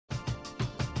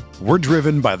We're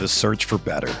driven by the search for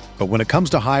better. But when it comes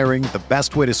to hiring, the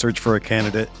best way to search for a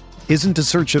candidate isn't to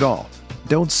search at all.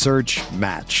 Don't search,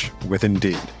 match with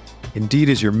Indeed. Indeed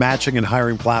is your matching and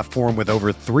hiring platform with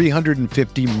over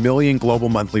 350 million global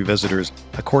monthly visitors,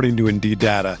 according to Indeed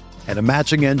data, and a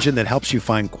matching engine that helps you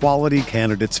find quality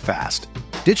candidates fast.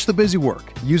 Ditch the busy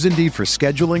work. Use Indeed for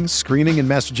scheduling, screening, and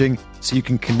messaging so you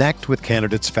can connect with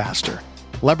candidates faster.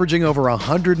 Leveraging over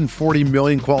 140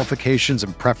 million qualifications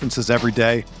and preferences every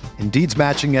day, Indeed's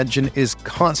matching engine is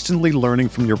constantly learning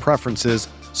from your preferences,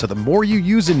 so the more you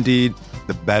use Indeed,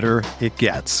 the better it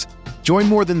gets. Join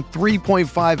more than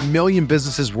 3.5 million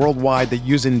businesses worldwide that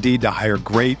use Indeed to hire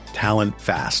great talent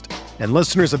fast. And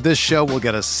listeners of this show will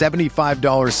get a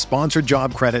 $75 sponsored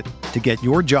job credit to get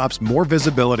your jobs more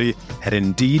visibility at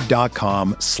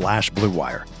Indeed.com/Blue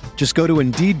Wire. Just go to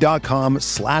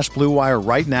Indeed.com/Blue Wire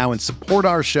right now and support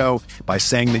our show by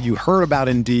saying that you heard about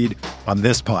Indeed on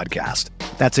this podcast.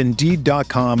 That's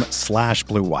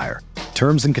Indeed.com/Blue Wire.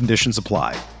 Terms and conditions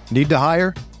apply. Need to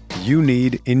hire? You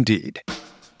need Indeed.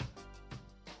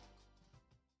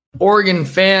 Oregon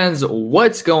fans,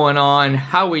 what's going on?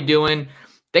 How we doing?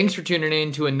 Thanks for tuning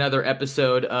in to another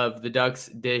episode of the Ducks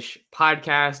Dish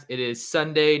podcast. It is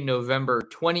Sunday, November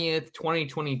 20th,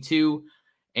 2022.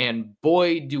 And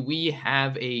boy, do we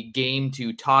have a game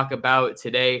to talk about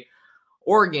today.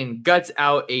 Oregon guts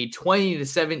out a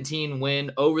 20-17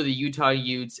 win over the Utah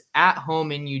Utes at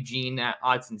home in Eugene at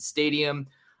Autzen Stadium.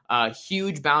 A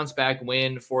huge bounce back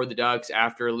win for the Ducks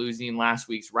after losing last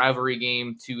week's rivalry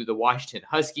game to the Washington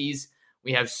Huskies.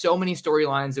 We have so many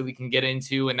storylines that we can get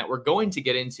into and that we're going to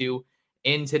get into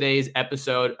in today's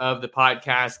episode of the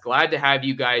podcast. Glad to have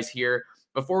you guys here.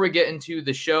 Before we get into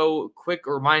the show, quick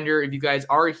reminder, if you guys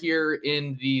are here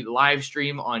in the live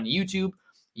stream on YouTube,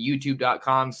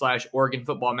 youtube.com/Oregon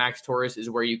Football Max Torres is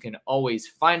where you can always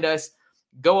find us.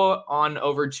 Go on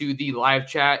over to the live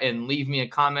chat and leave me a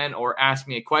comment or ask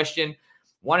me a question.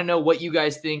 Want to know what you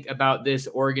guys think about this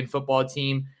Oregon football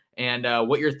team and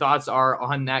what your thoughts are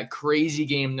on that crazy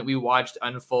game that we watched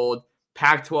unfold,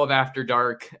 Pac-12 After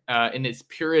Dark in its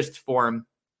purest form.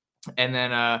 And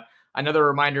then another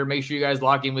reminder, make sure you guys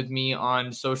log in with me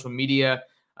on social media.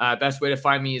 Best way to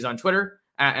find me is on Twitter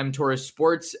at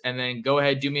mtorresports. And then go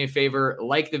ahead, do me a favor,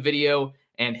 like the video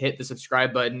and hit the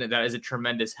subscribe button. That is a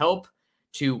tremendous help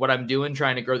to what I'm doing,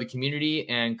 trying to grow the community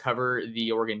and cover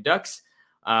the Oregon Ducks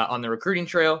on the recruiting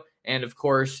trail. And of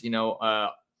course,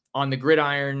 on the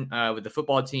gridiron with the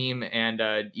football team and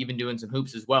even doing some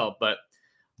hoops as well. But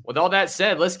with all that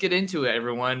said, let's get into it,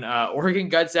 everyone. Oregon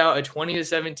guts out a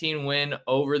 20-17 win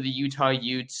over the Utah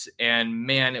Utes. And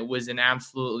man, it was an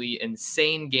absolutely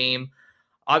insane game.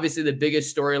 Obviously, the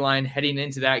biggest storyline heading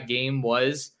into that game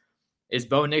was, is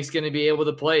Bo Nix going to be able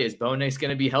to play? Is Bo Nix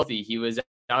going to be healthy? He was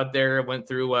out there, went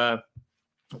through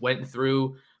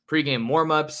pregame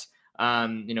warmups.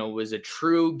 Was a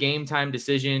true game time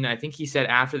decision. I think he said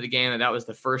after the game that was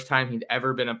the first time he'd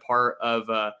ever been a part of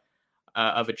a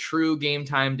true game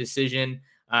time decision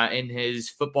in his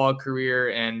football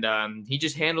career, and he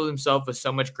just handled himself with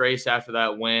so much grace after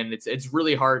that win. It's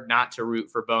really hard not to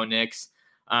root for Bo Nix.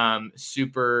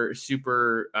 Super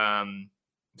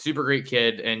great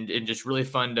kid, and just really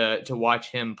fun to watch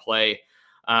him play.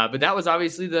 But that was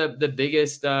obviously the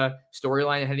biggest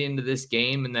storyline heading into this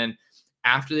game. And then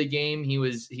after the game, he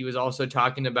was also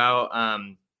talking about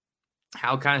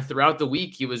how kind of throughout the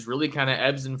week he was really kind of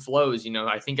ebbs and flows.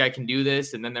 I think I can do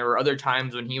this. And then there were other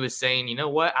times when he was saying, you know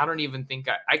what, I don't even think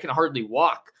I can hardly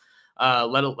walk. I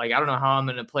don't know how I'm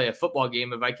going to play a football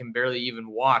game if I can barely even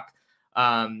walk.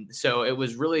 So it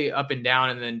was really up and down.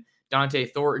 And then Dante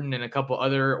Thornton and a couple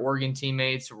other Oregon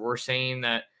teammates were saying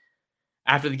that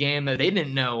after the game that they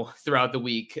didn't know throughout the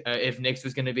week if Nix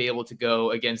was going to be able to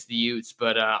go against the Utes.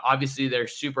 But obviously they're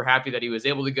super happy that he was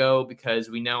able to go because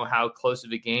we know how close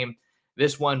of a game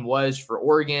this one was for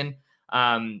Oregon.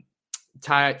 Ty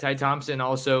Thompson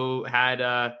also had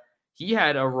a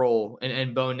role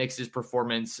in Bo Nix's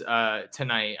performance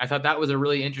tonight. I thought that was a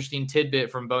really interesting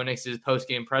tidbit from Bo Nix's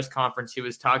post-game press conference. He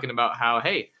was talking about how,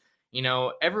 hey,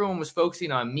 everyone was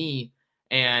focusing on me,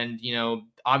 and,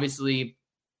 obviously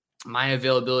my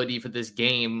availability for this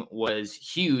game was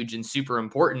huge and super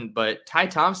important, but Ty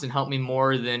Thompson helped me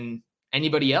more than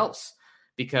anybody else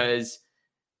because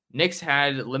Nix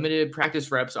had limited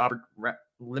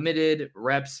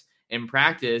reps in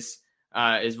practice,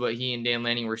 is what he and Dan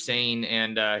Lanning were saying.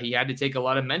 And he had to take a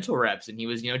lot of mental reps, and he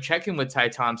was, checking with Ty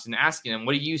Thompson, asking him,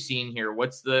 what are you seeing here?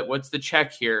 What's the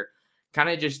check here? Kind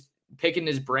of just picking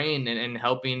his brain and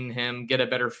helping him get a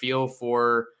better feel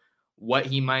for what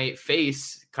he might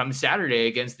face come Saturday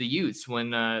against the Utes when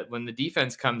the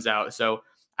defense comes out. So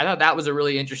I thought that was a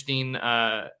really interesting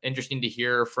to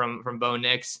hear from Bo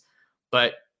Nix.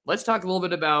 But let's talk a little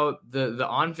bit about the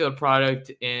on-field product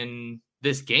in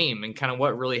this game and kind of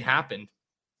what really happened.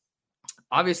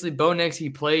 Obviously, Bo Nix,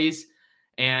 he plays,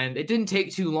 and it didn't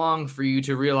take too long for you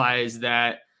to realize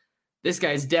that this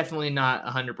guy's definitely not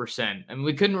 100%. I mean,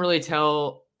 we couldn't really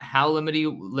tell how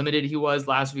limited he was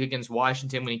last week against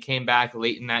Washington when he came back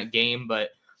late in that game, but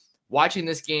watching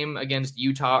this game against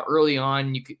Utah early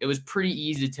on, it was pretty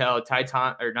easy to tell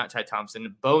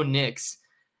Bo Nix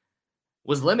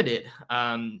was limited.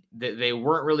 They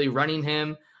weren't really running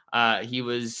him. He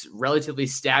was relatively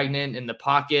stagnant in the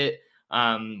pocket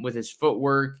with his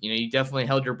footwork. You definitely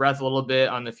held your breath a little bit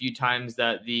on the few times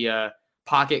that the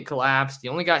pocket collapsed. He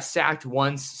only got sacked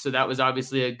once, so that was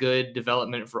obviously a good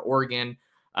development for Oregon,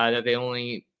 that they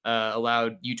only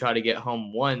allowed Utah to get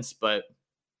home once. But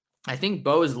I think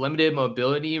Bo's limited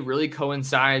mobility really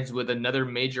coincides with another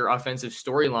major offensive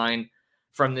storyline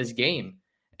from this game.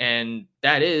 And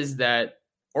that is that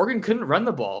Oregon couldn't run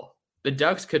the ball. The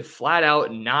Ducks could flat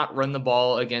out not run the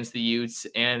ball against the Utes,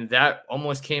 and that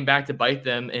almost came back to bite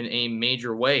them in a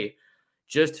major way.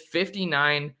 Just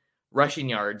 59 rushing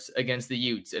yards against the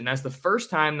Utes, and that's the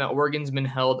first time that Oregon's been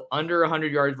held under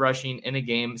 100 yards rushing in a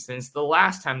game since the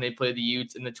last time they played the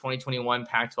Utes in the 2021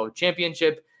 Pac-12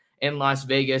 Championship in Las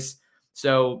Vegas.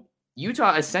 So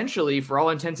Utah essentially, for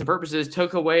all intents and purposes,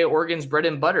 took away Oregon's bread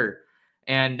and butter.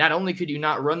 And not only could you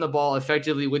not run the ball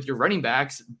effectively with your running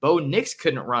backs, Bo Nix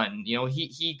couldn't run.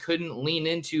 He couldn't lean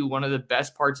into one of the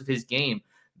best parts of his game,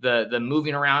 the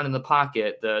moving around in the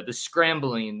pocket, the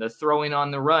scrambling, the throwing on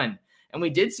the run. And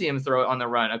we did see him throw it on the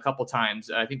run a couple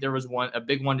times. I think there was a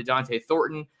big one to Dante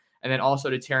Thornton, and then also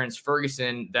to Terrence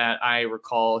Ferguson that I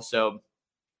recall. So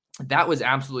that was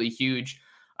absolutely huge.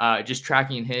 Just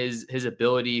tracking his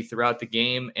ability throughout the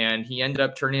game. And he ended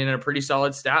up turning in a pretty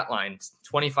solid stat line,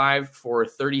 25 for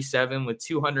 37 with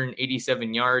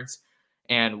 287 yards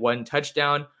and 1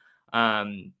 touchdown.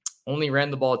 Only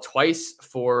ran the ball twice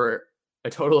for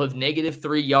a total of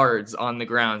 -3 yards on the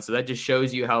ground. So that just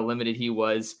shows you how limited he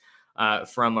was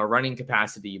from a running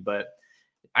capacity. But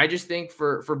I just think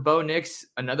for Bo Nix,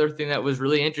 another thing that was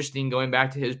really interesting going back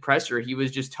to his presser, he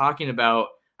was just talking about,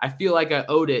 I feel like I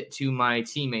owed it to my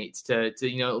teammates to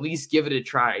at least give it a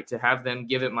try, to have them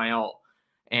give it my all.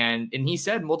 And he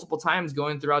said multiple times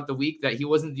going throughout the week that he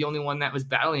wasn't the only one that was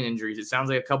battling injuries. It sounds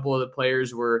like a couple of the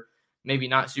players were maybe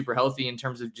not super healthy in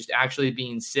terms of just actually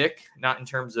being sick, not in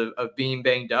terms of being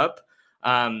banged up.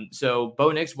 So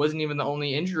Bo Nix wasn't even the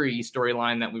only injury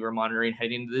storyline that we were monitoring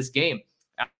heading into this game.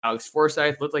 Alex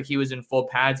Forsyth looked like he was in full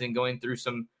pads and going through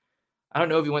I don't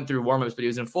know if he went through warmups, but he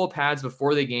was in full pads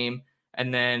before the game.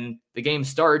 And then the game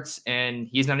starts and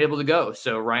he's not able to go.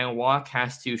 So Ryan Walk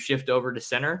has to shift over to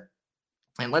center.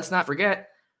 And let's not forget,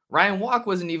 Ryan Walk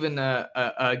wasn't even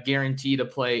a guarantee to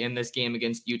play in this game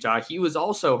against Utah. He was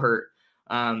also hurt.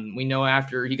 We know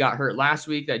after he got hurt last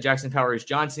week that Jackson Powers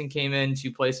Johnson came in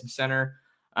to play some center.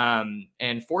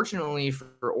 And fortunately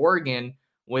for Oregon,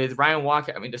 with Ryan Walk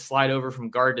having to slide over from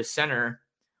guard to center,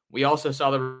 we also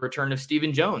saw the return of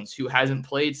Stephen Jones, who hasn't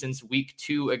played since week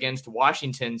 2 against Eastern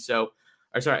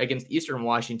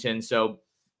Washington. So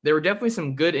there were definitely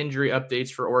some good injury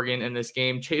updates for Oregon in this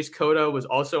game. Chase Cota was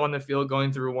also on the field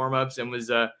going through warmups and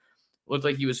was looked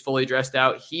like he was fully dressed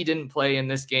out. He didn't play in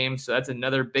this game, so that's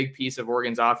another big piece of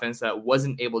Oregon's offense that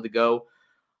wasn't able to go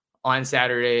on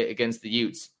Saturday against the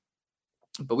Utes.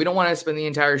 But we don't want to spend the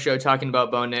entire show talking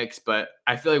about Bo Nix, but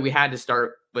I feel like we had to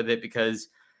start with it because,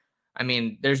 I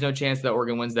mean, there's no chance that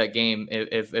Oregon wins that game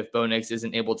if Bo Nix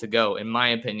isn't able to go, in my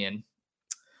opinion.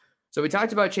 So we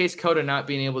talked about Chase Cota not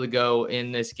being able to go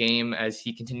in this game as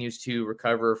he continues to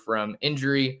recover from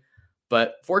injury.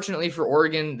 But fortunately for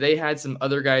Oregon, they had some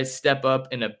other guys step up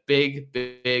in a big,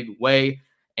 big way.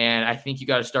 And I think you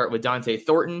got to start with Dante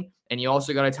Thornton. And you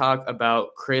also got to talk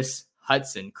about Chris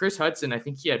Hudson. Chris Hudson, I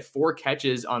think he had 4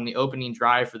 catches on the opening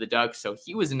drive for the Ducks. So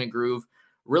he was in a groove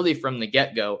really from the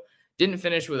get-go. Didn't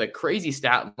finish with a crazy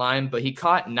stat line, but he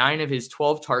caught 9 of his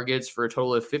 12 targets for a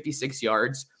total of 56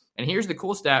 yards. And here's the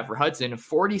cool stat for Hudson.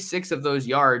 46 of those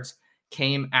yards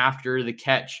came after the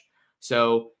catch.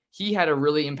 So he had a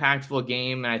really impactful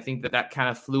game. And I think that kind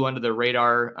of flew under the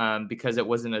radar because it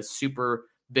wasn't a super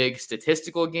big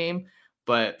statistical game.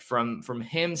 But from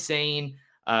him saying,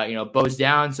 Bo's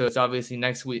down, so it's obviously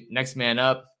next man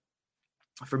up.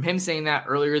 From him saying that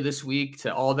earlier this week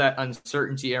to all that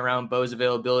uncertainty around Bo's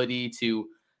availability to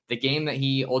the game that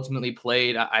he ultimately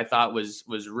played, I thought was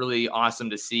really awesome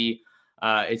to see.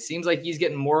 It seems like he's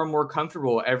getting more and more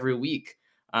comfortable every week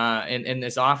in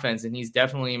this offense, and he's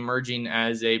definitely emerging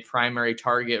as a primary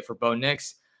target for Bo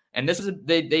Nix. And this was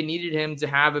they needed him to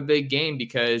have a big game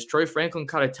because Troy Franklin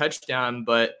caught a touchdown,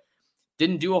 but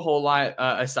didn't do a whole lot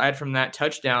aside from that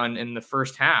touchdown in the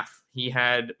first half. He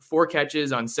had 4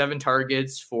 catches on 7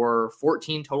 targets for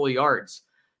 14 total yards.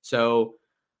 So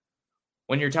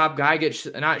when your top guy gets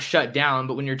not shut down,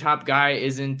 but when your top guy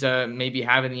isn't maybe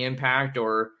having the impact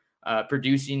or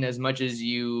producing as much as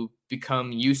you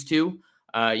become used to,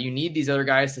 you need these other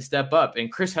guys to step up.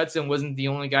 And Chris Hudson wasn't the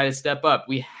only guy to step up.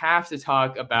 We have to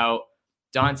talk about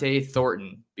Dont'e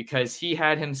Thornton because he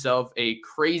had himself a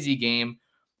crazy game.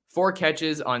 4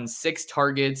 catches on 6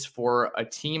 targets for a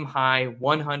team high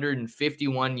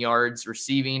 151 yards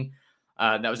receiving.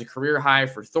 That was a career high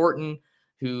for Thornton,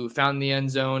 who found the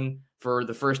end zone for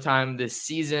the first time this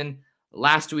season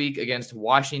last week against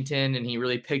Washington, and he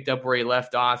really picked up where he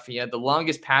left off. He had the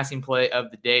longest passing play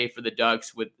of the day for the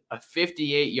Ducks with a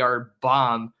 58-yard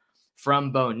bomb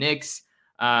from Bo Nix.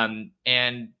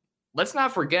 And let's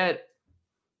not forget,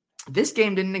 this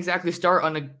game didn't exactly start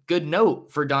on a good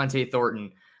note for Dont'e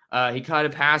Thornton. He caught a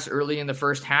pass early in the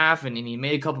first half, and he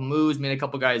made a couple moves, made a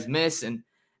couple guys miss, and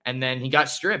then he got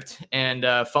stripped and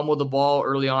fumbled the ball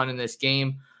early on in this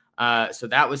game. So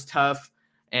that was tough.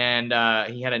 And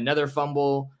he had another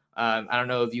fumble. I don't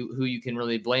know who you can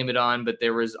really blame it on, but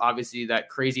there was obviously that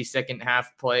crazy second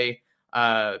half play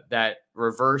that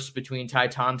reverse between Ty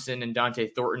Thompson and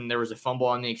Dont'e Thornton. There was a fumble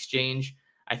on the exchange.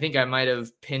 I think I might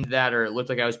have pinned that, or it looked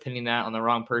like I was pinning that on the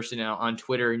wrong person on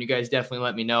Twitter, and you guys definitely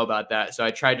let me know about that. So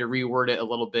I tried to reword it a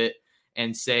little bit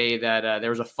and say that there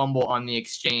was a fumble on the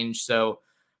exchange. So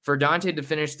for Dont'e to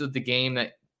finish the game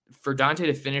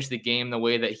the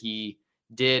way that he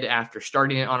did after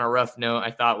starting it on a rough note,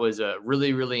 I thought was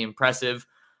really, really impressive.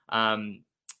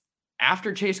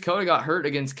 After Chase Cota got hurt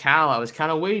against Cal, I was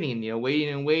kind of waiting.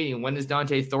 When is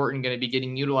Dont'e Thornton going to be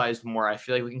getting utilized more? I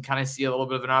feel like we can kind of see a little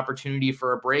bit of an opportunity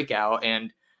for a breakout.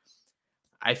 And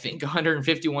I think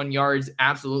 151 yards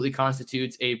absolutely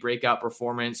constitutes a breakout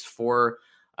performance for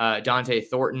Dont'e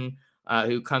Thornton,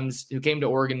 who came to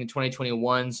Oregon in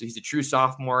 2021. So he's a true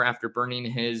sophomore after burning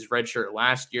his red shirt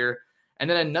last year. And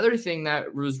then another thing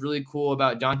that was really cool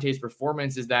about Dont'e's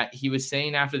performance is that he was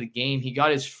saying after the game, he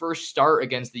got his first start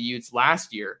against the Utes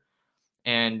last year.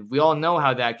 And we all know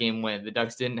how that game went. The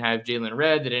Ducks didn't have Jalen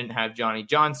Redd. They didn't have Johnny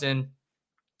Johnson.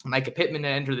 Micah Pittman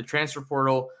entered the transfer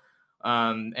portal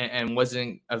and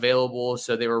wasn't available.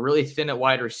 So they were really thin at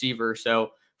wide receiver.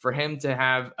 So for him to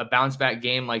have a bounce back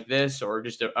game like this, or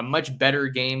just a much better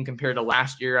game compared to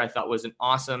last year, I thought was an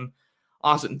awesome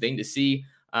thing to see.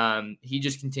 He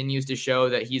just continues to show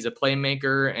that he's a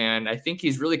playmaker, and I think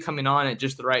he's really coming on at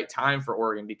just the right time for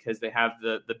Oregon because they have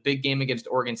the big game against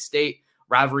Oregon State,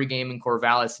 rivalry game in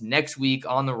Corvallis next week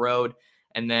on the road.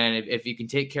 And then if you can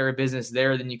take care of business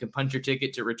there, then you can punch your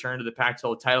ticket to return to the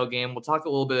Pac-12 title game. We'll talk a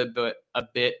little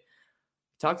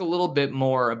bit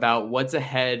more about what's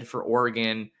ahead for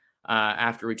Oregon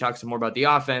after we talk some more about the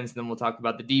offense. Then we'll talk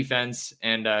about the defense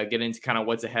and get into kind of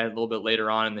what's ahead a little bit later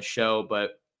on in the show.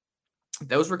 But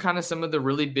those were kind of some of the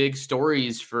really big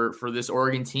stories for this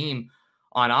Oregon team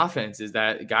on offense, is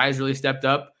that guys really stepped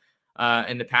up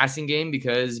in the passing game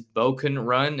because Bo couldn't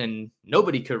run and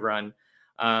nobody could run.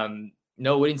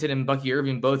 Noah Whittington and Bucky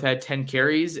Irving both had 10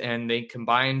 carries, and they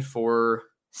combined for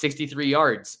 63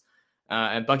 yards.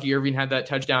 And Bucky Irving had that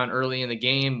touchdown early in the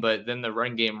game, but then the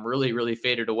run game really, really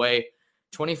faded away.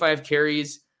 25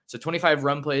 carries. So 25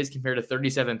 run plays compared to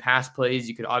 37 pass plays.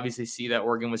 You could obviously see that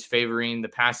Oregon was favoring the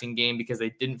passing game because they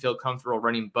didn't feel comfortable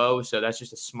running Bo. So that's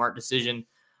just a smart decision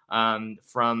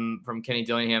from Kenny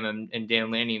Dillingham and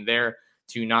Dan Lanning there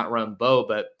to not run Bo.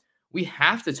 But we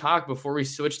have to talk, before we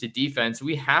switch to defense,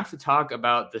 we have to talk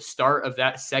about the start of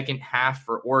that second half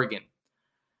for Oregon.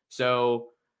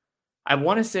 So I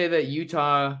want to say that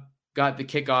Utah got the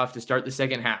kickoff to start the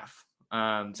second half.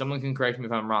 Someone can correct me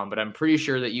if I'm wrong, but I'm pretty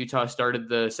sure that Utah started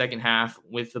the second half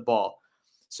with the ball.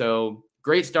 So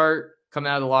great start coming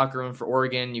out of the locker room for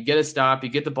Oregon. You get a stop, you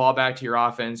get the ball back to your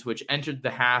offense, which entered the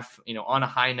half, on a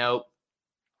high note.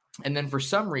 And then for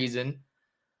some reason,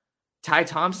 Ty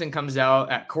Thompson comes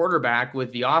out at quarterback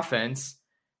with the offense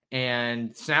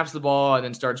and snaps the ball and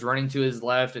then starts running to his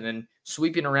left, and then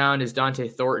sweeping around is Dont'e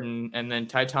Thornton. And then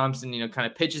Ty Thompson, kind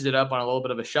of pitches it up on a little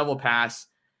bit of a shovel pass.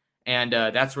 And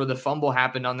that's where the fumble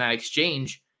happened on that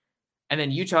exchange. And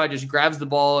then Utah just grabs the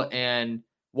ball and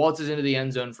waltzes into the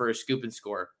end zone for a scoop and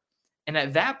score. And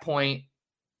at that point,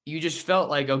 you just felt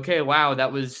like, okay, wow,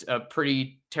 that was a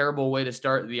pretty terrible way to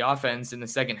start the offense in the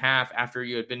second half after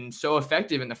you had been so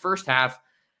effective in the first half.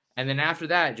 And then after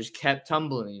that, it just kept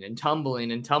tumbling.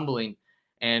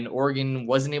 And Oregon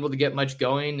wasn't able to get much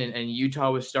going, and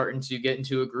Utah was starting to get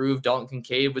into a groove. Dalton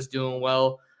Kincaid was doing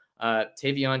well.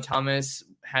 Tavion Thomas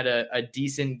had a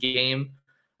decent game,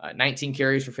 19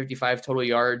 carries for 55 total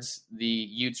yards. The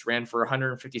Utes ran for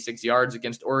 156 yards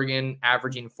against Oregon,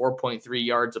 averaging 4.3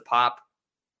 yards a pop.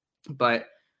 But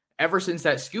ever since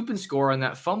that scoop and score on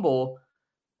that fumble,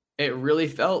 it really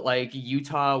felt like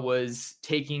Utah was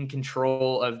taking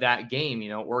control of that game.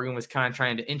 Oregon was kind of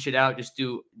trying to inch it out, just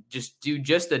do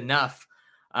enough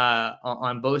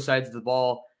on both sides of the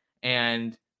ball.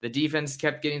 And the defense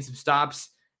kept getting some stops,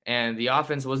 and the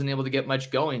offense wasn't able to get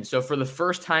much going. So for the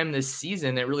first time this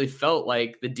season, it really felt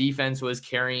like the defense was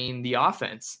carrying the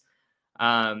offense.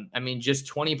 Just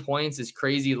 20 points is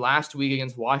crazy. Last week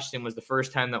against Washington was the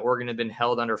first time that Oregon had been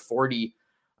held under 40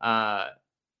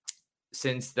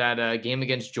 since that game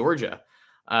against Georgia.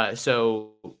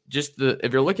 So just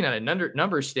if you're looking at a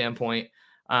numbers standpoint,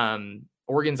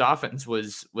 Oregon's offense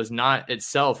was not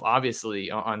itself, obviously,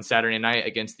 on Saturday night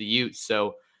against the Utes.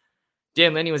 So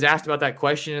Dan Lanning was asked about that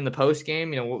question in the post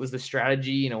game. What was the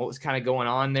strategy? What was kind of going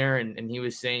on there? And he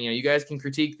was saying, you guys can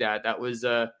critique that. That was,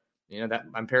 that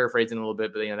I'm paraphrasing a little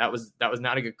bit, but that was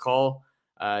not a good call.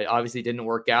 Obviously didn't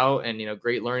work out, and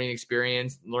great learning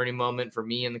moment for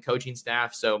me and the coaching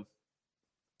staff. So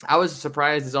I was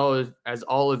surprised as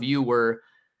all of you were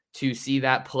to see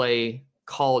that play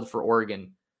called for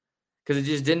Oregon, because it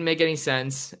just didn't make any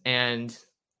sense, and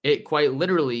it quite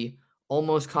literally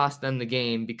almost cost them the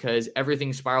game because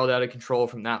everything spiraled out of control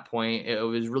from that point. It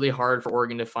was really hard for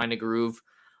Oregon to find a groove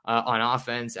on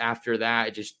offense after that.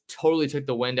 It just totally took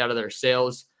the wind out of their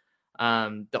sails.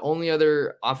 The only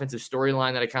other offensive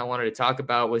storyline that I kind of wanted to talk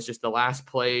about was just the last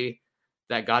play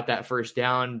that got that first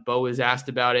down. Bo was asked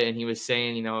about it, and he was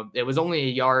saying, it was only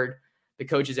a yard. The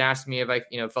coaches asked me if I,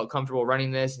 felt comfortable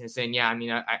running this, and saying, yeah,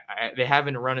 they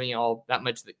haven't run me all that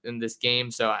much in this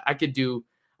game, so I could get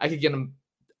him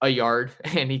a yard.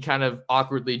 And he kind of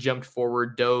awkwardly jumped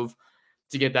forward, dove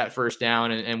to get that first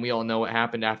down, and we all know what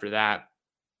happened after that.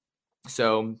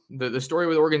 So the story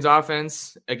with Oregon's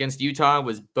offense against Utah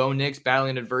was Bo Nix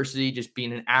battling adversity, just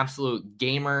being an absolute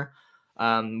gamer.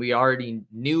 We already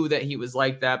knew that he was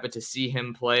like that, but to see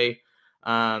him play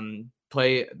the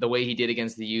way he did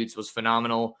against the Utes was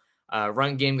phenomenal.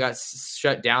 Run game got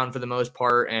shut down for the most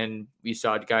part, and we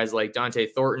saw guys like Dante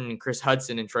Thornton, Chris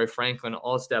Hudson, and Troy Franklin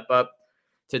all step up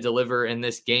to deliver in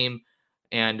this game.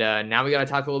 And now we got to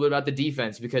talk a little bit about the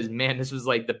defense, because, man, this was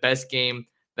like the best game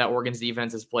that Oregon's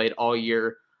defense has played all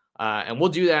year. And we'll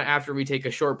do that after we take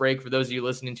a short break. For those of you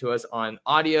listening to us on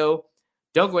audio,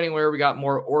 don't go anywhere. We got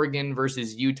more Oregon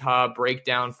versus Utah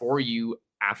breakdown for you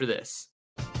after this.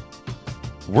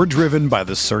 We're driven by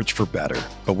the search for better.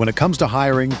 But when it comes to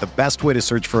hiring, the best way to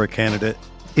search for a candidate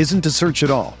isn't to search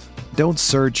at all. Don't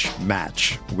search,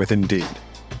 match with Indeed.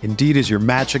 Indeed is your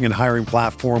matching and hiring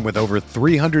platform with over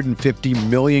 350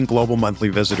 million global monthly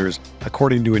visitors,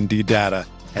 according to Indeed data,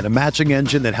 and a matching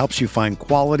engine that helps you find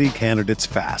quality candidates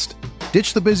fast.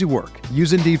 Ditch the busy work.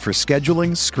 Use Indeed for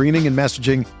scheduling, screening, and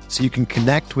messaging so you can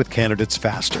connect with candidates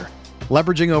faster.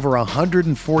 Leveraging over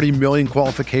 140 million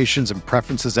qualifications and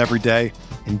preferences every day,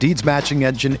 Indeed's matching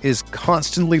engine is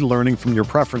constantly learning from your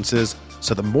preferences,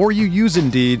 so the more you use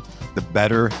Indeed, the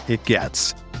better it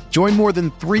gets. Join more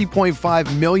than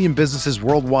 3.5 million businesses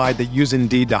worldwide that use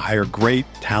Indeed to hire great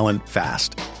talent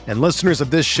fast. And listeners of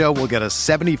this show will get a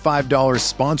 $75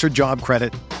 sponsored job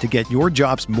credit to get your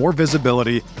jobs more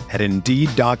visibility at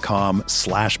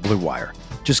Indeed.com/Blue Wire.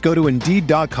 Just go to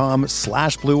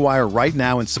Indeed.com/Blue Wire right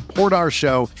now and support our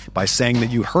show by saying that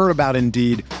you heard about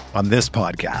Indeed on this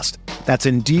podcast. That's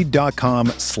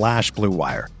Indeed.com/Blue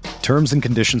Wire. Terms and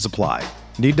conditions apply.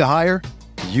 Need to hire?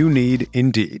 You need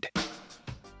Indeed.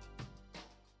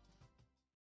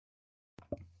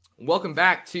 Welcome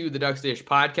back to the Ducks Dish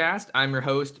podcast. I'm your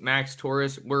host, Max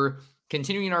Torres. We're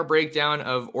continuing our breakdown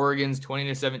of Oregon's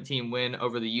 20-17 win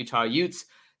over the Utah Utes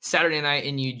Saturday night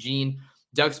in Eugene.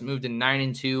 Ducks moved to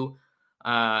 9-2,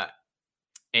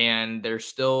 and they're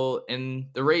still in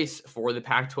the race for the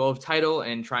Pac-12 title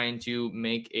and trying to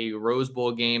make a Rose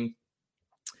Bowl game.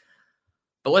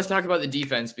 But let's talk about the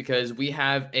defense, because we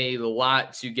have a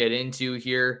lot to get into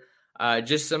here.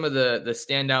 Just some of the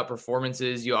standout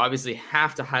performances. You obviously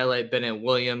have to highlight Bennett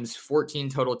Williams. 14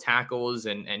 total tackles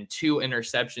and 2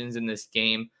 interceptions in this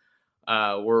game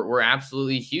were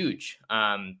absolutely huge.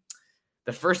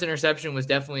 The first interception was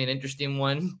definitely an interesting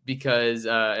one, because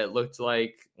it looked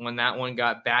like when that one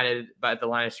got batted by the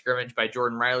line of scrimmage by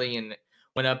Jordan Riley and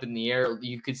went up in the air,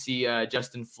 you could see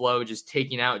Justin Flo just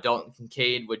taking out Dalton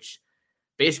Kincaid, which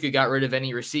basically got rid of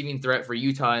any receiving threat for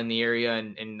Utah in the area,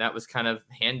 and that was kind of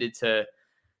handed to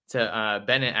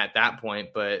Bennett at that point.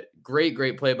 But great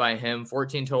play by him.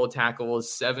 14 total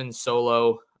tackles, 7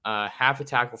 solo, half a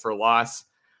tackle for loss.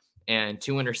 and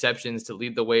 2 interceptions to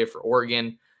lead the way for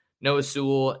Oregon. Noah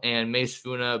Sewell and Mace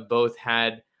Funa both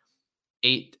had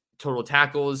 8 total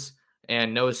tackles,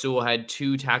 and Noah Sewell had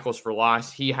 2 tackles for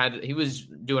loss. He was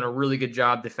doing a really good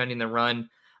job defending the run.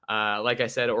 Like I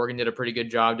said, Oregon did a pretty good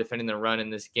job defending the run in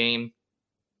this game,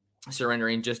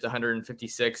 surrendering just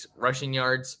 156 rushing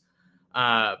yards.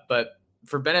 But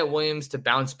for Bennett Williams to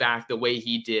bounce back the way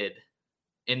he did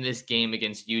in this game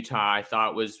against Utah, I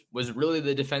thought was really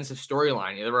the defensive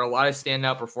storyline. There were a lot of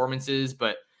standout performances,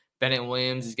 but Bennett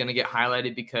Williams is going to get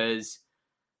highlighted because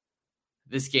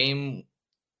this game,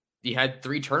 he had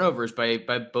 3 turnovers by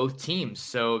both teams.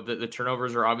 So the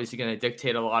turnovers are obviously going to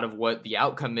dictate a lot of what the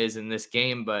outcome is in this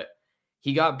game, but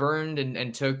he got burned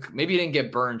and took, maybe he didn't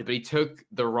get burned, but he took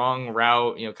the wrong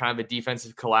route, kind of a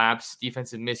defensive collapse,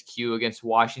 defensive miscue against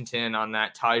Washington on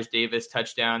that Taj Davis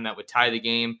touchdown that would tie the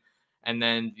game. And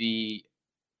then the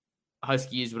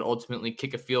Huskies would ultimately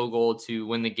kick a field goal to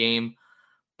win the game.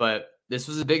 But this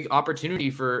was a big opportunity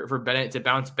for Bennett to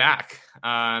bounce back.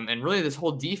 And really this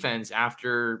whole defense,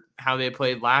 after how they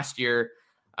played last year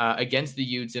against the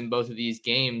Utes in both of these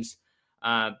games,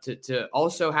 to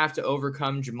also have to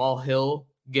overcome Jamal Hill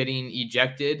getting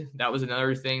ejected. That was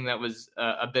another thing that was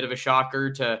a bit of a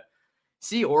shocker, to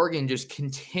see Oregon just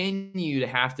continue to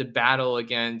have to battle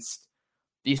against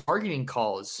these targeting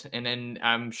calls. And then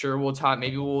I'm sure we'll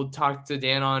talk to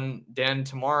Dan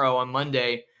tomorrow on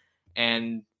Monday,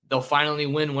 and they'll finally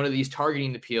win one of these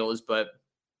targeting appeals. But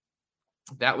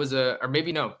that was or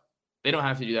maybe no, they don't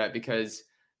have to do that because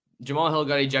Jamal Hill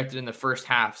got ejected in the first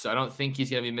half, so I don't think he's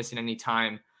going to be missing any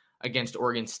time against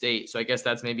Oregon State. So I guess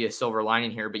that's maybe a silver lining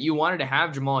here. But you wanted to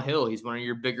have Jamal Hill. He's one of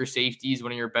your bigger safeties,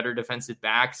 one of your better defensive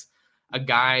backs, a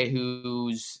guy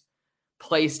whose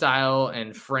play style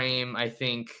and frame, I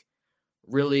think,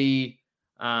 really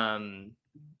kind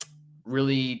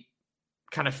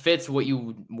of fits what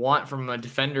you want from a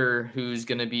defender who's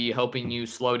going to be helping you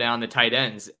slow down the tight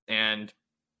ends. And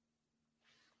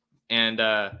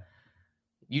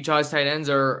Utah's tight ends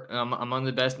are among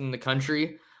the best in the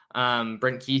country. Brent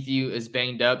Keithy is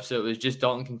banged up, so it was just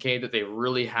Dalton Kincaid that they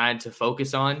really had to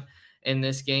focus on in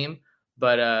this game.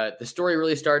 But the story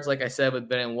really starts, like I said, with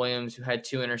Bennett Williams, who had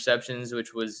 2 interceptions,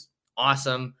 which was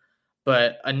awesome.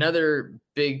 But another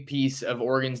big piece of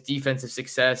Oregon's defensive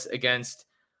success against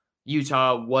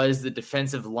Utah was the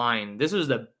defensive line. This was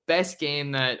the best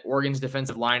game that Oregon's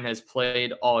defensive line has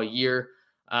played all year.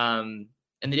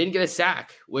 And they didn't get a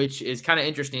sack, which is kind of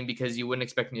interesting because you wouldn't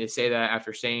expect me to say that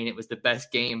after saying it was the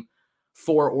best game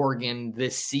for Oregon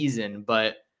this season.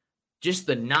 But just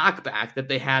the knockback that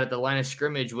they had at the line of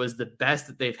scrimmage was the best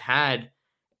that they've had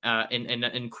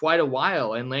in quite a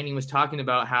while. And Lanning was talking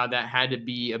about how that had to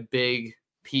be a big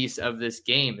piece of this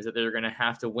game, is that they're going to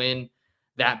have to win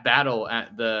that battle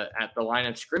at the line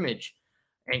of scrimmage.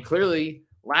 And clearly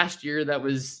last year, that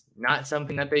was not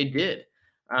something that they did.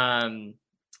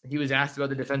 He was asked about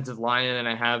the defensive line, and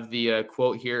I have the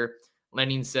quote here.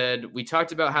 Lanning said, "We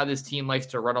talked about how this team likes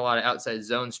to run a lot of outside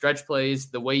zone stretch plays.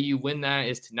 The way you win that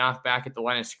is to knock back at the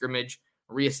line of scrimmage,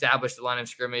 reestablish the line of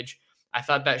scrimmage. I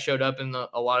thought that showed up in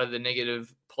a lot of the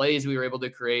negative plays we were able to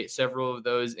create. Several of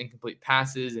those incomplete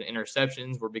passes and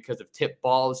interceptions were because of tip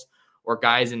balls or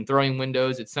guys in throwing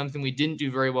windows. It's something we didn't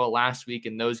do very well last week,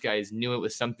 and those guys knew it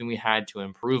was something we had to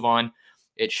improve on.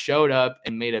 It showed up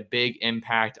and made a big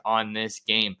impact on this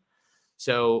game."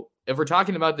 So if we're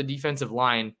talking about the defensive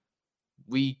line,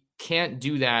 we can't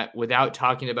do that without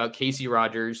talking about Casey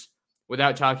Rogers,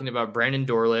 without talking about Brandon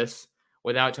Dorlus,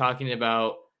 without talking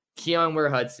about Keon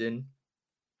Ware-Hudson,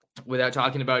 without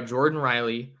talking about Jordan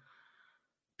Riley,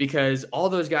 because all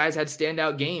those guys had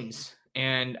standout games.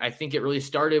 And I think it really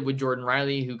started with Jordan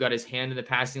Riley, who got his hand in the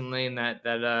passing lane that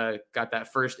got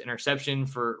that first interception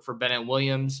for Bennett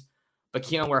Williams. But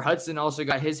Keon Ware-Hudson also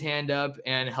got his hand up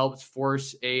and helped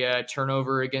force a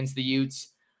turnover against the Utes.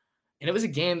 And it was a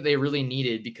game that they really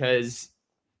needed, because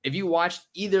if you watched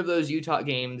either of those Utah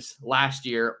games last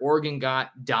year, Oregon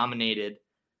got dominated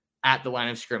at the line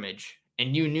of scrimmage.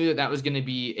 And you knew that was going to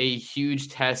be a huge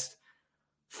test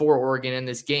for Oregon in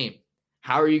this game.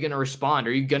 How are you going to respond?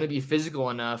 Are you going to be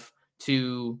physical enough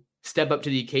to step up to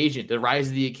the occasion, to rise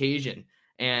to the occasion?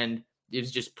 And it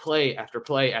was just play after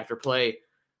play after play,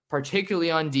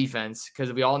 particularly on defense,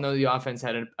 because we all know the offense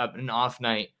had an off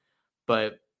night.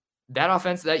 But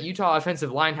that Utah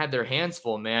offensive line had their hands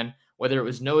full, man. Whether it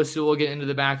was Noah Sewell getting into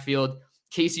the backfield,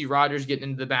 Casey Rogers getting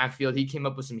into the backfield, he came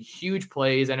up with some huge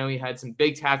plays. I know he had some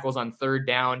big tackles on third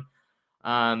down.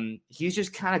 He's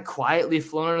just kind of quietly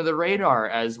flown under the radar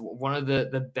as one of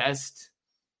the best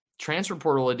transfer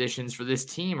portal additions for this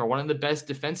team, or one of the best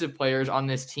defensive players on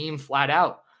this team flat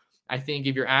out. I think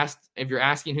if you're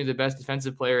asking who the best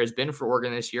defensive player has been for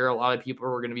Oregon this year, a lot of people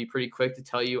are going to be pretty quick to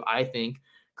tell you, I think,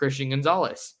 Christian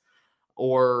Gonzalez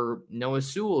or Noah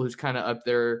Sewell, who's kind of up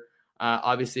there,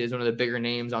 obviously as one of the bigger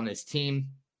names on this team.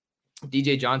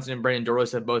 DJ Johnson and Brandon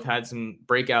Dorlus have both had some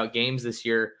breakout games this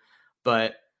year,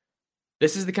 but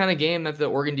this is the kind of game that the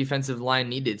Oregon defensive line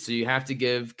needed. So you have to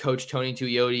give Coach Tony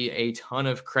Tuioti a ton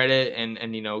of credit.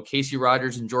 And you know, Casey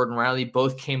Rogers and Jordan Riley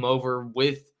both came over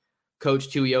with Coach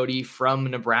Tuioti from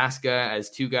Nebraska as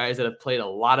two guys that have played a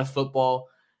lot of football,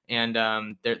 and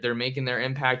they're making their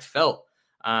impact felt,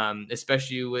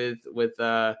 especially with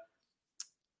Popo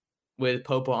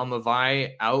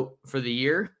Aumavae out for the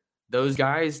year. Those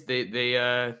guys,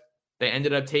 they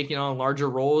ended up taking on larger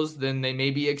roles than they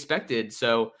maybe expected.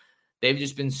 So they've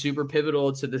just been super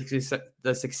pivotal to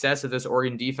the success of this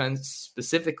Oregon defense,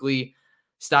 specifically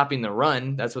stopping the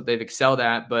run. That's what they've excelled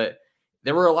at. But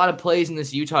there were a lot of plays in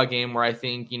this Utah game where I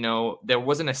think, you know, there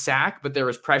wasn't a sack, but there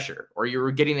was pressure, or you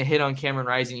were getting a hit on Cameron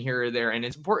Rising here or there. And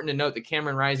it's important to note that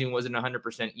Cameron Rising wasn't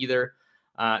 100% either.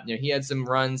 You know, he had some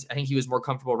runs. I think he was more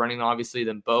comfortable running, obviously,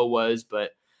 than Bo was.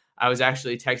 But I was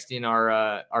actually texting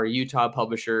our Utah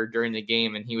publisher during the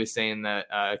game, and he was saying that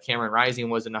Cameron Rising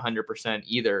wasn't 100%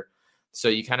 either. So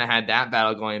you kind of had that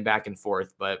battle going back and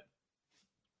forth. But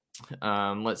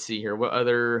let's see here. What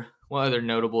other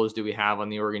notables do we have on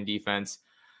the Oregon defense?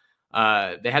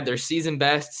 They had their season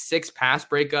best 6 pass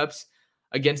breakups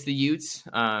against the Utes.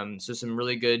 So some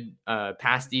really good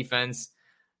pass defense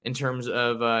in terms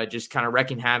of just kind of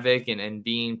wrecking havoc and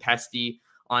being pesty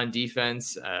on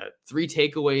defense. 3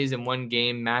 takeaways in one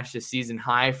game matched a season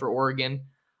high for Oregon.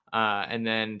 And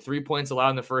then 3 points allowed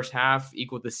in the first half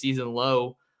equaled the season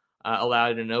low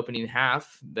allowed in an opening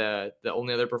half. The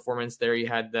only other performance there, you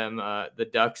had them, the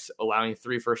Ducks, allowing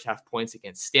 3 first half points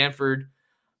against Stanford.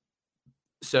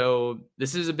 So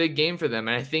this is a big game for them.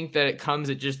 And I think that it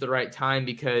comes at just the right time,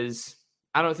 because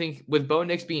I don't think with Bo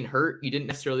Nix being hurt, you didn't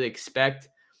necessarily expect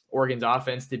Oregon's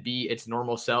offense to be its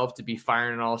normal self, to be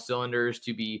firing on all cylinders,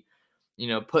 to be, you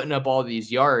know, putting up all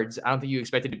these yards. I don't think you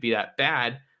expected it to be that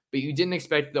bad, but you didn't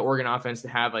expect the Oregon offense to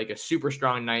have like a super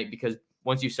strong night, because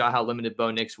once you saw how limited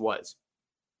Bo Nix was.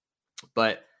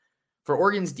 But for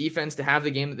Oregon's defense to have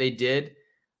the game that they did,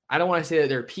 I don't want to say that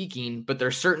they're peaking, but they're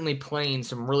certainly playing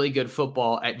some really good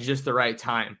football at just the right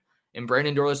time. And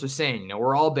Brandon Dorlus was saying, you know,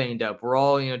 we're all banged up. We're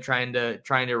all, you know, trying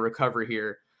to recover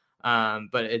here.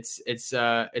 But it's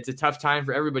a tough time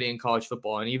for everybody in college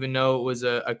football. And even though it was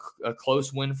a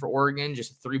close win for Oregon,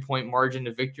 just a 3-point margin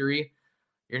to victory,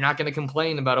 you're not going to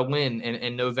complain about a win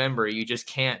in November. You just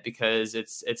can't, because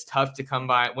it's tough to come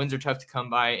by. Wins are tough to come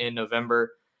by in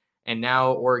November. And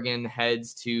now Oregon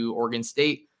heads to Oregon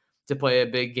State to play a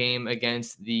big game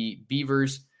against the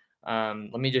Beavers.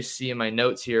 Let me just see in my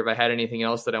notes here if I had anything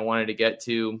else that I wanted to get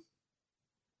to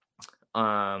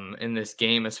in this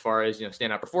game, as far as, you know,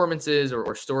 standout performances or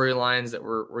storylines that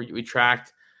we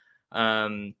tracked.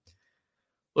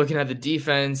 Looking at the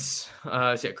defense,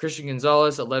 so Christian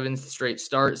Gonzalez, 11th straight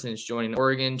start since joining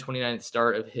Oregon, 29th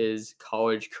start of his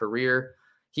college career.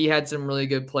 He had some really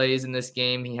good plays in this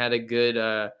game. He had a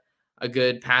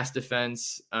good pass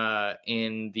defense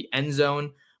in the end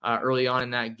zone early on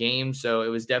in that game. So it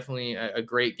was definitely a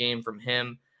great game from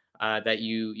him that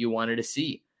you wanted to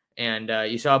see. And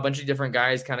you saw a bunch of different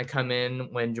guys kind of come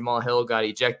in when Jamal Hill got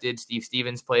ejected. Steve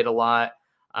Stevens played a lot.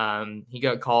 He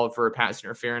got called for a pass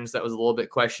interference that was a little bit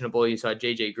questionable. You saw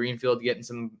JJ Greenfield getting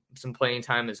some playing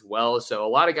time as well. So a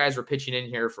lot of guys were pitching in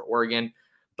here for Oregon,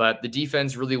 but the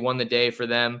defense really won the day for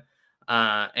them.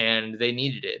 And they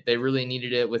needed it. They really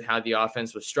needed it with how the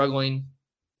offense was struggling.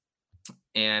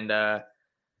 And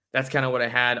that's kind of what I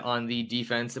had on the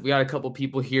defense. We got a couple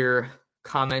people here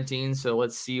commenting, so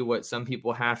let's see what some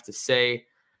people have to say.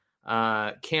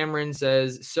 Cameron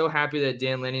says, so happy that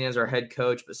Dan Lanning is our head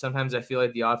coach, but sometimes I feel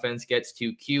like the offense gets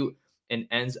too cute and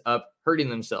ends up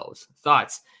hurting themselves.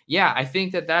 Thoughts? Yeah, I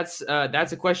think that's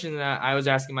a question that I was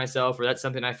asking myself, or that's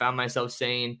something I found myself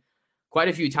saying quite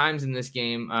a few times in this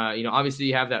game. You know, obviously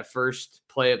you have that first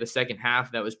play of the second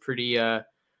half that was pretty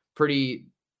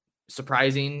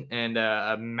surprising and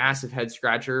a massive head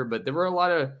scratcher, but there were a lot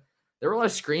of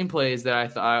screenplays that I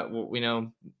thought, you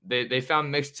know, they found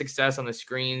mixed success on the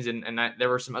screens, and there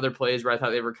were some other plays where I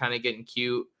thought they were kind of getting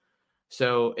cute.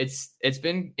 So it's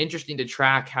been interesting to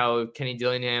track how Kenny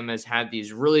Dillingham has had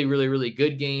these really, really, really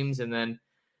good games, and then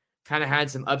kind of had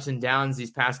some ups and downs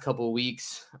these past couple of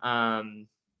weeks.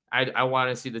 I want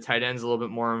to see the tight ends a little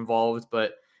bit more involved,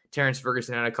 but Terrence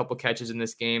Ferguson had a couple catches in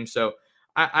this game. So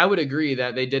I would agree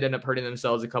that they did end up hurting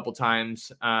themselves a couple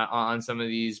times on some of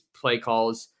these play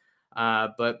calls.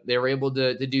 But they were able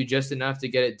to do just enough to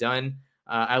get it done.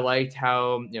 I liked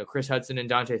how, Chris Hudson and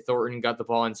Dante Thornton got the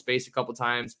ball in space a couple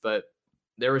times, but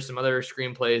there were some other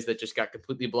screenplays that just got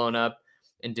completely blown up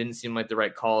and didn't seem like the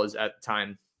right calls at the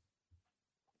time.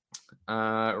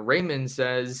 Raymond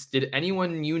says, did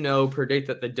anyone predict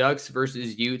that the Ducks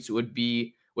versus Utes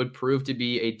would prove to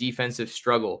be a defensive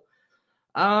struggle?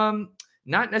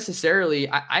 Not necessarily.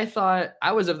 I thought,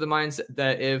 I was of the mindset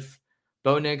that if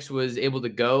Bo Nix was able to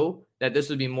go, that this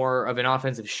would be more of an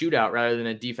offensive shootout rather than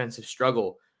a defensive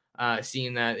struggle.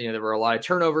 Seeing that, there were a lot of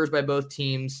turnovers by both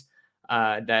teams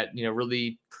that,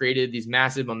 really created these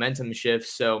massive momentum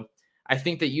shifts. So I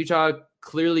think that Utah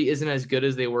clearly isn't as good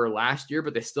as they were last year,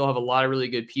 but they still have a lot of really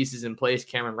good pieces in place.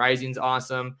 Cameron Rising's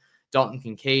awesome. Dalton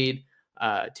Kincaid,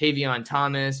 Tavion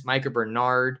Thomas, Micah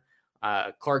Bernard,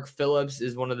 Clark Phillips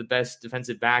is one of the best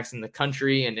defensive backs in the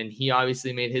country. And he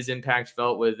obviously made his impact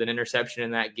felt with an interception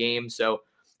in that game. So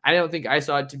I don't think I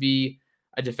saw it to be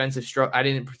a defensive struggle. I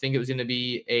didn't think it was going to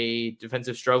be a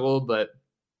defensive struggle, but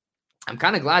I'm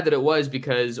kind of glad that it was,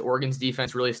 because Oregon's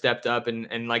defense really stepped up.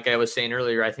 And like I was saying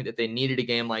earlier, I think that they needed a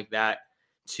game like that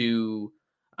to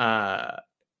kind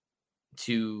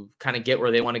of get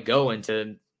where they want to go and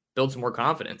to build some more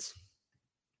confidence.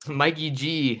 Mikey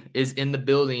G is in the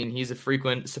building. He's a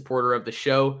frequent supporter of the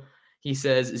show. He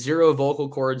says 0 vocal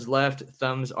cords left.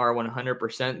 Thumbs are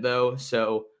 100% though.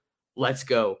 So let's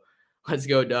go. Let's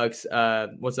go, Ducks.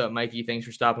 What's up, Mikey? Thanks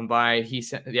for stopping by. He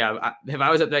said, yeah, if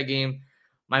I was at that game,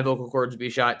 my vocal cords would be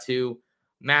shot too.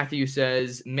 Matthew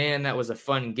says, man, that was a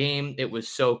fun game. It was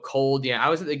so cold. Yeah, I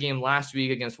was at the game last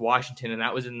week against Washington, and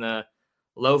that was in the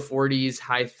low 40s,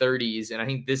 high 30s. And I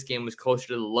think this game was closer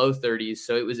to the low 30s.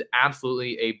 So it was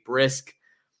absolutely a brisk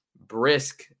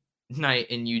night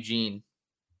in Eugene.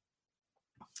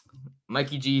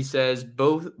 Mikey G says,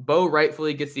 Bo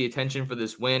rightfully gets the attention for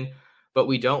this win, but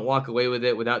we don't walk away with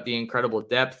it without the incredible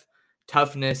depth,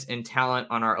 toughness, and talent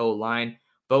on our O-line.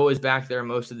 Bo is back there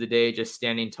most of the day, just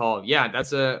standing tall. Yeah,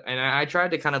 and I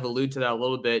tried to kind of allude to that a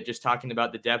little bit, just talking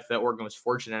about the depth that Oregon was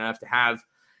fortunate enough to have,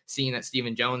 seeing that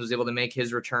Stephen Jones was able to make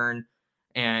his return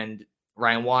and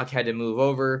Ryan Walk had to move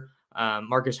over.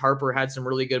 Marcus Harper had some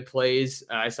really good plays.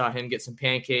 I saw him get some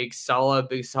pancakes.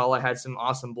 Big Sala had some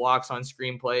awesome blocks on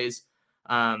screen plays.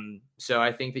 So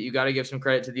I think that you got to give some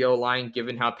credit to the O-line,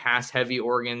 given how pass heavy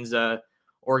Oregon's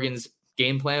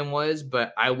game plan was.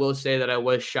 But I will say that I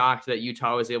was shocked that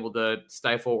Utah was able to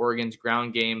stifle Oregon's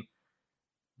ground game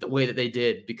the way that they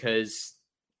did, because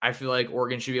I feel like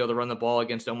Oregon should be able to run the ball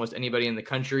against almost anybody in the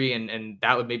country. And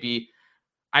that would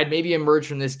I'd maybe emerge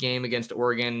from this game against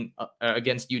Oregon,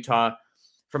 against Utah,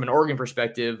 from an Oregon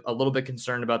perspective, a little bit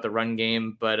concerned about the run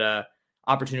game, but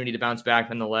opportunity to bounce back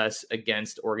nonetheless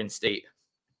against Oregon State.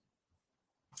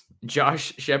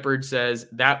 Josh Shepard says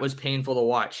that was painful to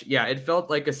watch. Yeah, it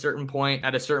felt like at a certain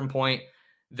point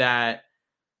that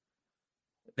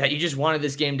you just wanted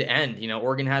this game to end.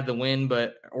 Oregon had the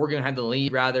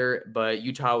lead rather, but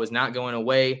Utah was not going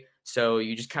away. So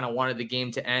you just kind of wanted the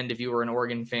game to end if you were an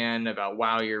Oregon fan, about,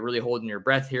 wow, you're really holding your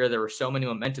breath here. There were so many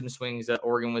momentum swings that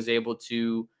Oregon was able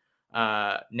to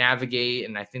navigate,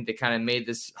 and I think they kind of made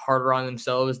this harder on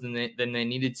themselves than they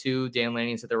needed to. Dan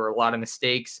Lanning said there were a lot of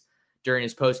mistakes during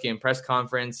his post-game press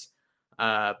conference,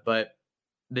 but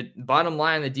the bottom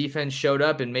line, the defense showed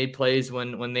up and made plays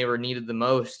when they were needed the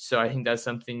most. So I think that's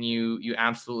something you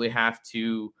absolutely have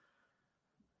to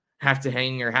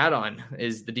hang your hat on,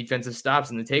 is the defensive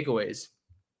stops and the takeaways.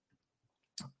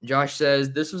 Josh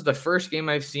says, this was the first game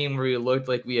I've seen where we looked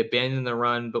like we abandoned the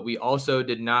run, but we also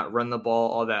did not run the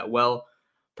ball all that well,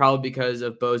 probably because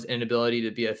of Bo's inability to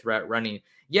be a threat running.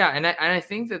 Yeah, and I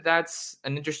think that that's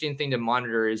an interesting thing to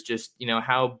monitor, is just,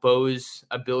 how Bo's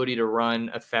ability to run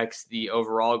affects the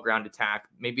overall ground attack.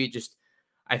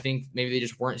 I think maybe they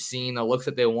just weren't seeing the looks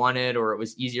that they wanted, or it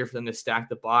was easier for them to stack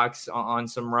the box on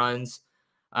some runs.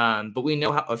 But we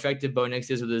know how effective Bo Nix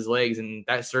is with his legs, and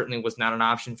that certainly was not an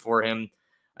option for him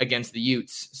against the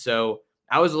Utes. So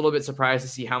I was a little bit surprised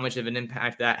to see how much of an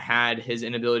impact that had, his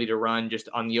inability to run just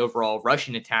on the overall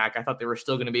rushing attack. I thought they were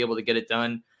still going to be able to get it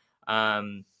done,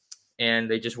 and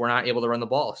they just were not able to run the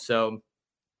ball. So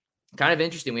kind of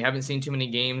interesting. We haven't seen too many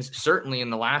games, certainly in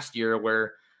the last year,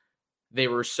 where they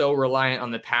were so reliant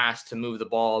on the pass to move the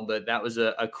ball, but that was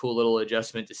a cool little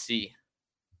adjustment to see.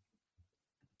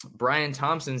 Brian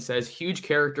Thompson says, huge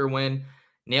character win,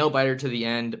 nail biter to the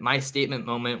end. My statement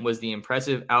moment was the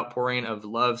impressive outpouring of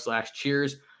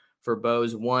love/cheers for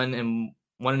Bo's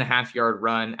 1.5 yard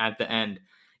run at the end.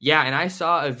 Yeah, and I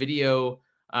saw a video,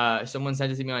 someone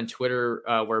sent it to me on Twitter,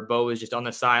 where Bo was just on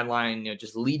the sideline,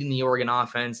 just leading the Oregon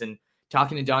offense and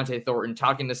talking to Dante Thornton,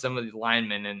 talking to some of the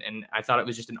linemen. And I thought it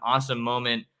was just an awesome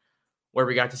moment where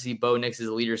we got to see Bo Nix's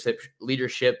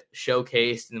leadership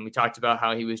showcased. And we talked about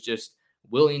how he was just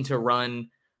willing to run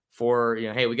for,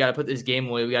 hey, we got to put this game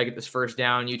away. We got to get this first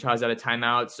down. Utah's out of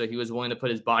timeout. So he was willing to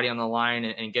put his body on the line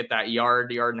and get that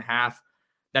yard and a half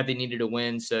that they needed to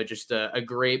win. So just a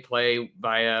great play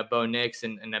by Bo Nix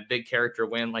and a big character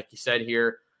win, like you said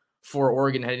here, for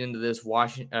Oregon heading into this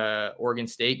Oregon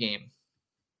State game.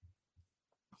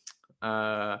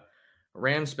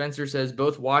 Ram Spencer says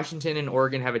both Washington and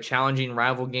Oregon have a challenging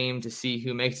rival game to see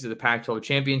who makes it to the Pac-12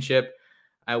 championship.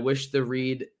 I wish there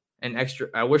was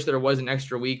an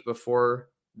extra week before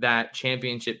that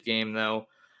championship game, though.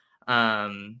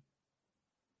 And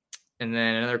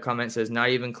then another comment says, not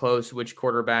even close. Which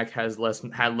quarterback had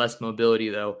less mobility,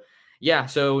 though? Yeah,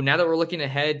 so now that we're looking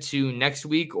ahead to next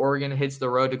week, Oregon hits the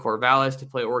road to Corvallis to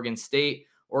play Oregon State.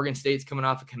 Oregon State's coming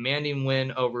off a commanding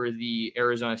win over the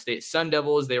Arizona State Sun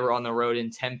Devils. They were on the road in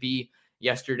Tempe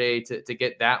yesterday to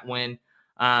get that win.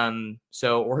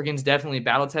 So Oregon's definitely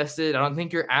battle-tested. I don't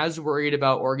think you're as worried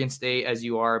about Oregon State as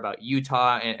you are about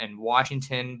Utah and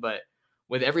Washington, but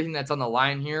with everything that's on the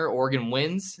line here, Oregon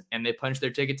wins, and they punch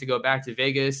their ticket to go back to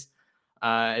Vegas.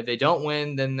 If they don't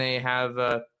win, then they have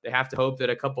to hope that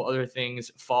a couple other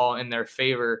things fall in their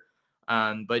favor.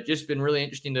 But just been really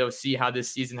interesting to see how this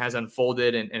season has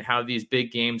unfolded and how these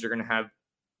big games are going to have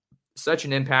such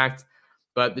an impact.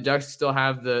 But the Ducks still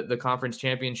have the conference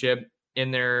championship in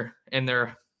their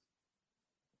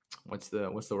what's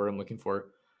the word I'm looking for?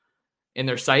 In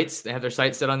their sights. They have their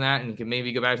sights set on that and can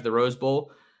maybe go back to the Rose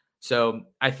Bowl. So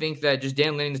I think that just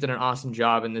Dan Lanning's done an awesome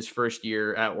job in this first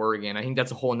year at Oregon. I think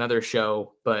that's a whole nother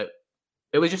show, but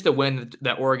it was just a win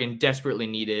that Oregon desperately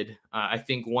needed. I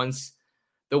think once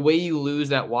the way you lose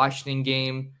that Washington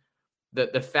game,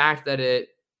 the fact that it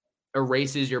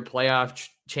erases your playoff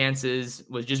chances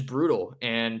was just brutal.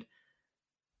 And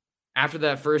after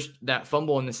that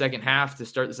fumble in the second half to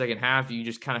start the second half, you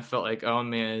just kind of felt like, oh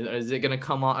man, is it going to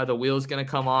come off? Are the wheels going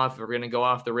to come off? We're going to go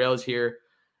off the rails here.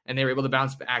 And they were able to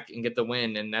bounce back and get the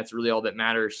win. And that's really all that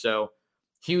matters. So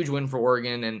huge win for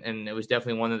Oregon. And it was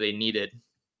definitely one that they needed.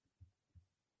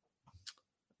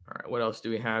 All right. What else do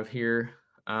we have here?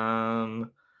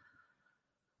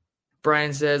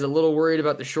 Brian says, a little worried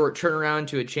about the short turnaround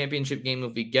to a championship game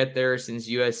if we get there, since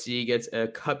USC gets a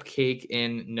cupcake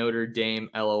in Notre Dame,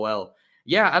 LOL.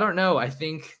 Yeah, I don't know. I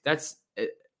think that's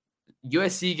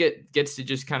USC gets to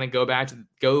just kind of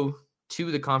go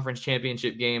to the conference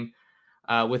championship game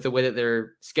with the way that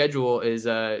their schedule is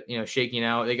shaking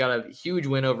out. They got a huge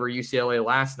win over UCLA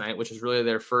last night, which is really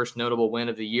their first notable win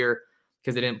of the year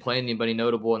because they didn't play anybody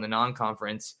notable in the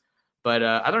non-conference. But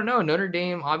I don't know. Notre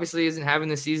Dame obviously isn't having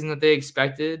the season that they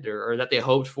expected or that they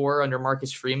hoped for under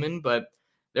Marcus Freeman, but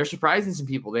they're surprising some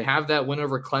people. They have that win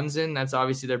over Clemson. That's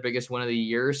obviously their biggest win of the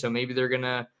year. So maybe they're going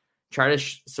to try to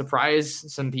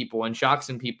surprise some people and shock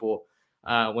some people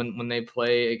when they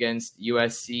play against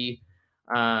USC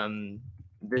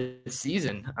this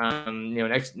season,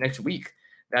 next week.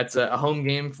 That's a home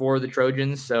game for the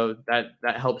Trojans. So that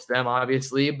helps them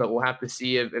obviously, but we'll have to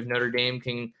see if Notre Dame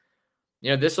can,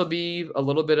 this will be a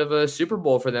little bit of a Super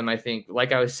Bowl for them, I think.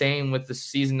 Like I was saying, with the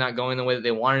season not going the way that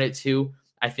they wanted it to,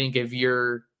 I think if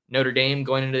you're Notre Dame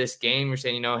going into this game, you're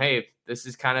saying, hey, this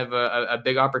is kind of a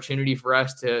big opportunity for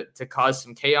us to cause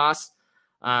some chaos.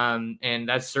 And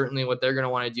that's certainly what they're going to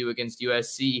want to do against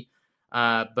USC.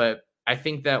 But I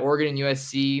think that Oregon and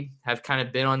USC have kind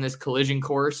of been on this collision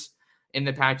course in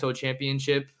the Pac-12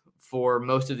 championship for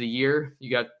most of the year. You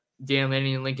got Dan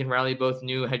Lanning and Lincoln Riley, both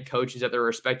new head coaches at their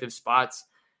respective spots,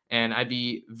 and I'd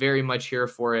be very much here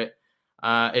for it.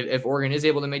 If Oregon is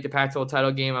able to make the Pac-12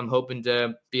 title game, I'm hoping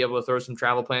to be able to throw some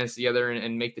travel plans together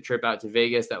and make the trip out to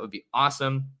Vegas. That would be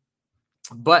awesome.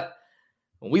 But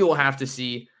we will have to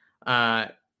see, and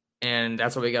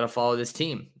that's why we got to follow this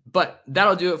team. But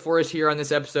that'll do it for us here on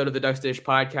this episode of the Ducks Dish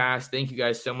Podcast. Thank you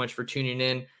guys so much for tuning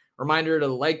in. Reminder to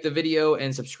like the video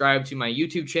and subscribe to my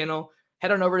YouTube channel.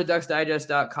 Head on over to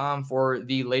ducksdigest.com for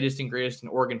the latest and greatest in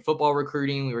Oregon football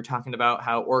recruiting. We were talking about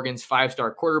how Oregon's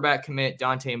 5-star quarterback commit,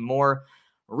 Dante Moore,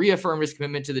 reaffirmed his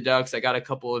commitment to the Ducks. I got a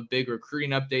couple of big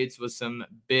recruiting updates with some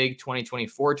big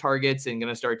 2024 targets and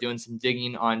going to start doing some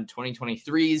digging on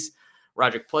 2023s.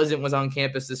 Roderick Pleasant was on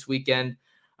campus this weekend.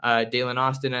 Dalen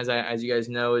Austin, as you guys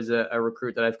know, is a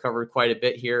recruit that I've covered quite a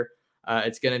bit here.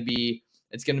 It's going to be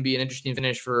an interesting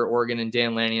finish for Oregon and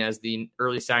Dan Lanning as the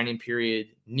early signing period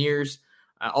nears.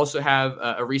 I also have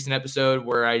a recent episode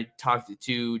where I talked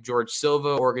to George Silva,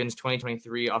 Oregon's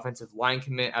 2023 offensive line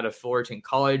commit out of Fullerton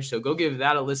College. So go give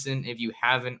that a listen if you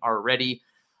haven't already.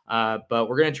 But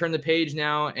we're going to turn the page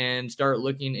now and start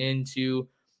looking into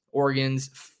Oregon's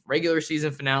regular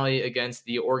season finale against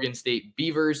the Oregon State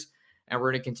Beavers. and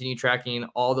we're going to continue tracking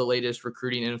all the latest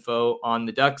recruiting info on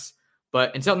the Ducks.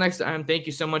 But until next time, thank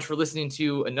you so much for listening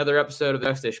to another episode of the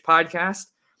Ducks Dish Podcast.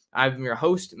 I'm your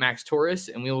host, Max Torres,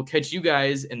 and we will catch you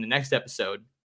guys in the next episode.